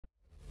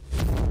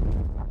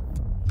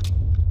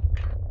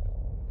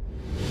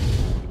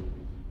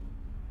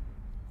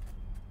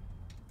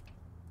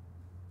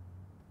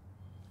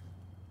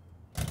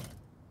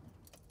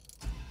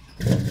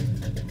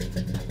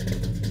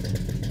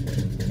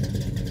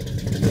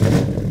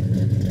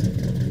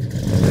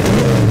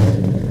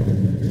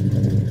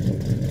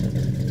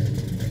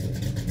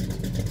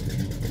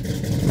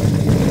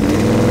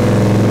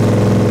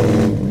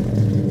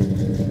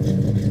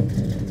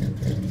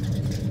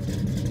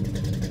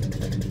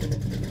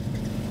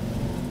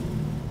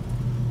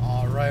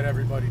Alright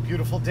everybody,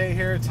 beautiful day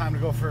here, time to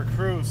go for a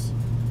cruise.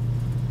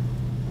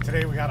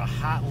 Today we got a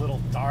hot little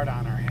dart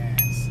on our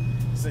hands.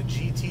 It's a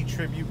GT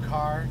Tribute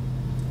car.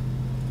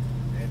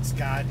 It's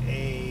got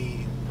a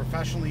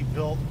professionally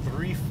built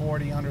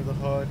 340 under the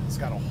hood. It's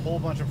got a whole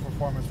bunch of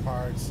performance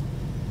parts,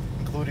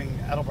 including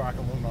Edelbrock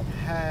aluminum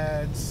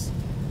heads,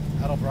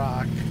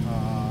 Edelbrock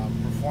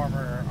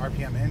Performer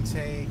RPM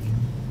intake,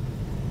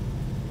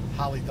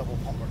 Holley double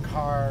pumper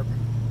carb,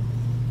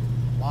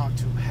 long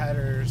tube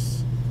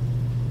headers,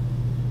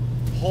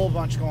 whole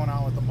bunch going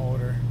on with the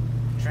motor.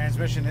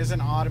 Transmission is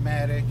an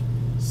automatic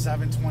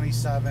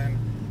 727,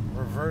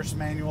 reverse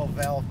manual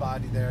valve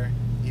body there,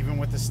 even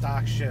with the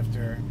stock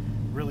shifter.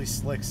 Really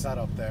slick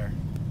setup there.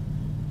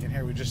 You can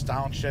hear we just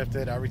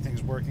downshifted,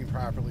 everything's working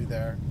properly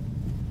there.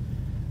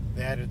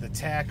 They added the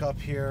tack up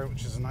here,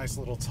 which is a nice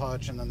little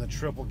touch, and then the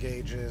triple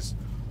gauges.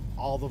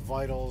 All the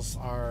vitals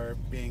are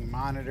being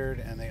monitored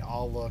and they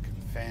all look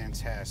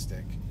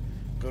fantastic.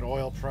 Good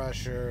oil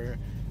pressure,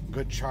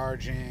 good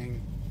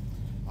charging,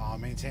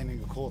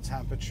 maintaining a cool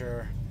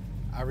temperature.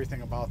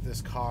 Everything about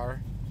this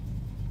car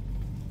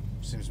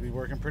seems to be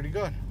working pretty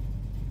good.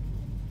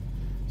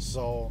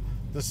 So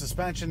the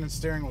suspension and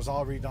steering was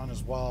all redone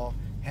as well.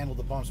 Handled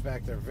the bumps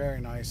back there very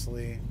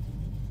nicely.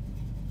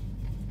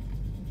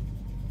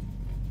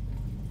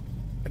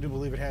 I do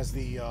believe it has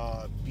the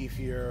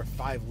beefier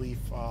 5-leaf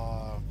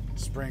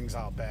springs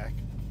out back.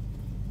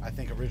 I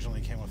think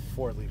originally came with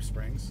 4-leaf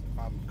springs, if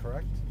I'm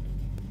correct.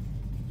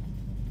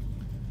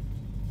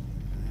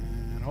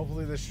 And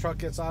hopefully this truck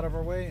gets out of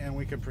our way and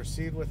we can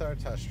proceed with our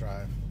test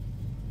drive.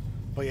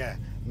 But yeah,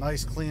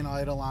 nice clean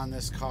idle on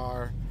this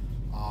car.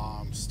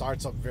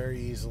 Starts up very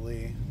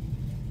easily.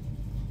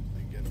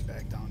 Let me get it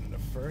back down into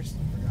first. I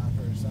forgot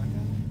for a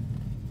second.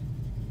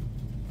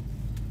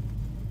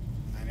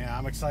 And yeah,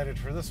 I'm excited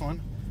for this one.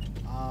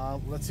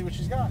 Let's see what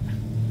she's got.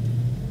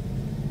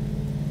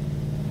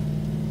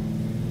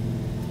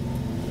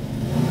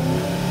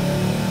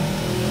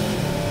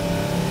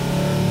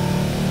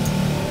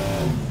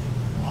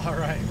 All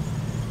right,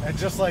 and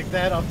just like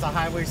that, up to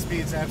highway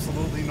speeds,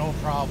 absolutely no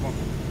problem.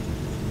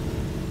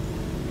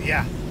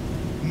 Yeah,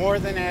 more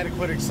than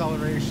adequate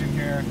acceleration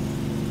here.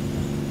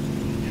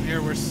 And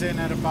here we're sitting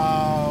at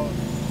about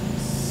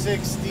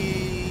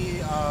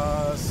 60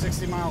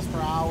 miles per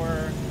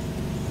hour.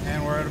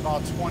 And we're at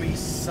about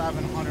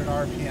 2,700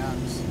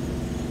 RPMs.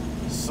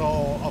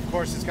 So, of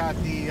course, it's got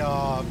the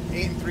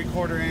 8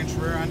 3/4 inch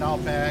rear end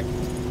out back.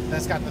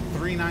 That's got the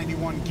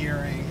 391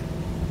 gearing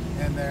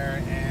in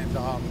there, and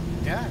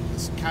yeah,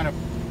 it's kind of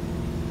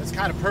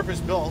purpose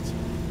built.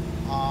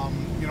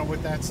 You know,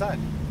 with that said,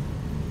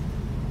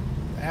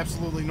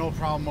 absolutely no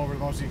problem over the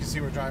most. You can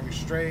see we're driving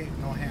straight,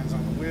 no hands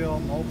on the wheel,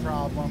 no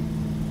problem.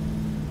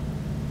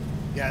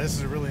 Yeah, this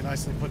is a really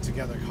nicely put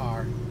together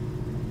car.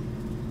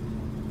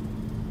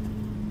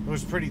 It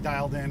was pretty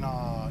dialed in,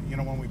 you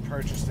know, when we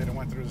purchased it. It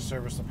went through the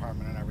service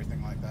department and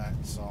everything like that.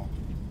 So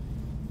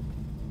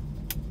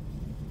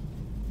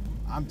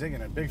I'm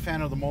digging it. Big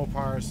fan of the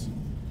Mopars.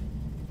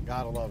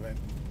 Gotta love it.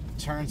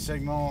 Turn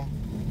signal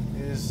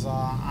is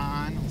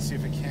on. Let's see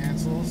if it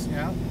cancels.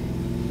 Yeah,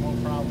 no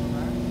problem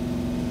there.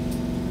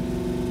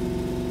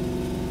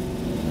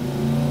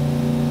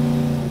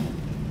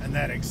 And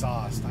that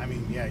exhaust. I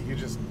mean, yeah,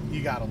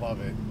 you gotta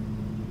love it.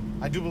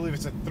 I do believe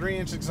it's a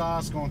 3-inch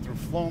exhaust going through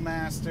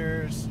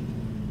Flowmasters,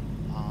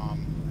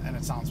 and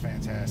it sounds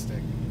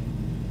fantastic.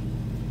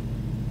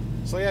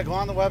 So yeah, go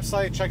on the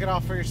website, check it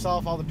out for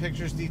yourself. All the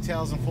pictures,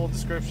 details, and full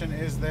description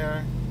is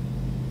there.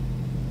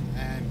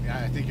 And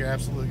I think you're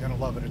absolutely going to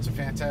love it. It's a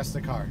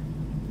fantastic car.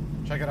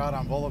 Check it out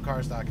on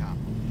volocars.com.